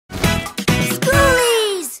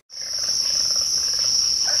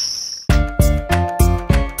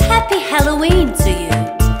Halloween to you.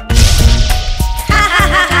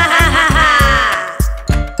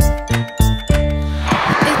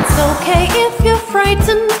 It's okay if you're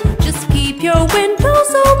frightened, just keep your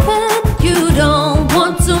windows open. You don't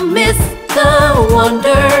want to miss the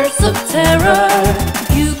wonders of terror.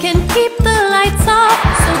 You can keep the lights off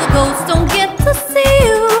so the ghosts don't get to see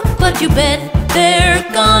you, but you bet they're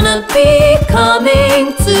gonna be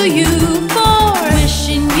coming to you for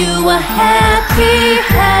wishing you a happy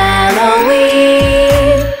Halloween.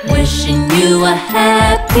 Wishing you a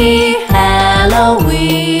happy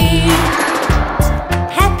Halloween.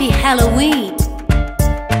 Happy Halloween.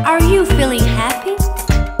 Are you feeling happy?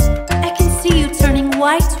 I can see you turning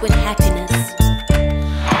white with happiness.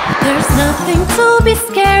 There's nothing to be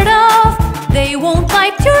scared of. They won't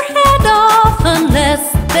bite your head off unless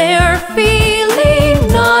they're feeling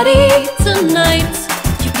naughty tonight.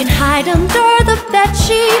 You can hide under the bed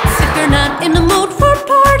sheets if you're not in the mood for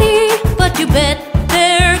party, but you bet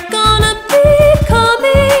they're gonna be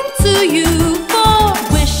coming to you for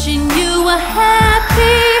wishing you a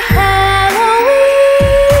happy Halloween.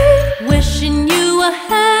 Wishing you a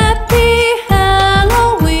happy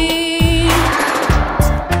Halloween.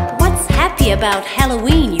 What's happy about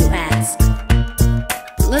Halloween, you ask?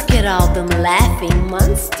 Look at all them laughing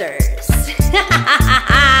monsters.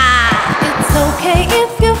 It's okay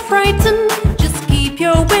if you're frightened, just keep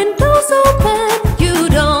your windows open. You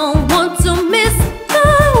don't want to miss the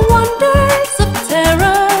wonders of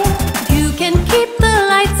terror. You can keep the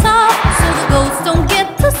lights off so the ghosts don't get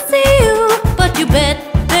to see you, but you bet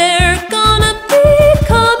they're gonna be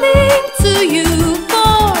coming to you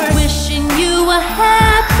for wishing you a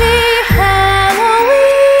happy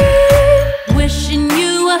Halloween. Wishing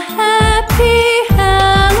you a happy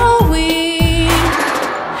Halloween.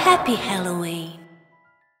 Happy Halloween.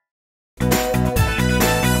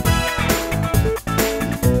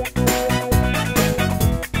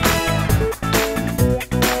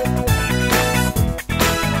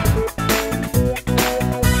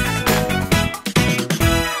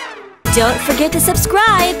 Don't forget to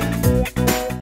subscribe.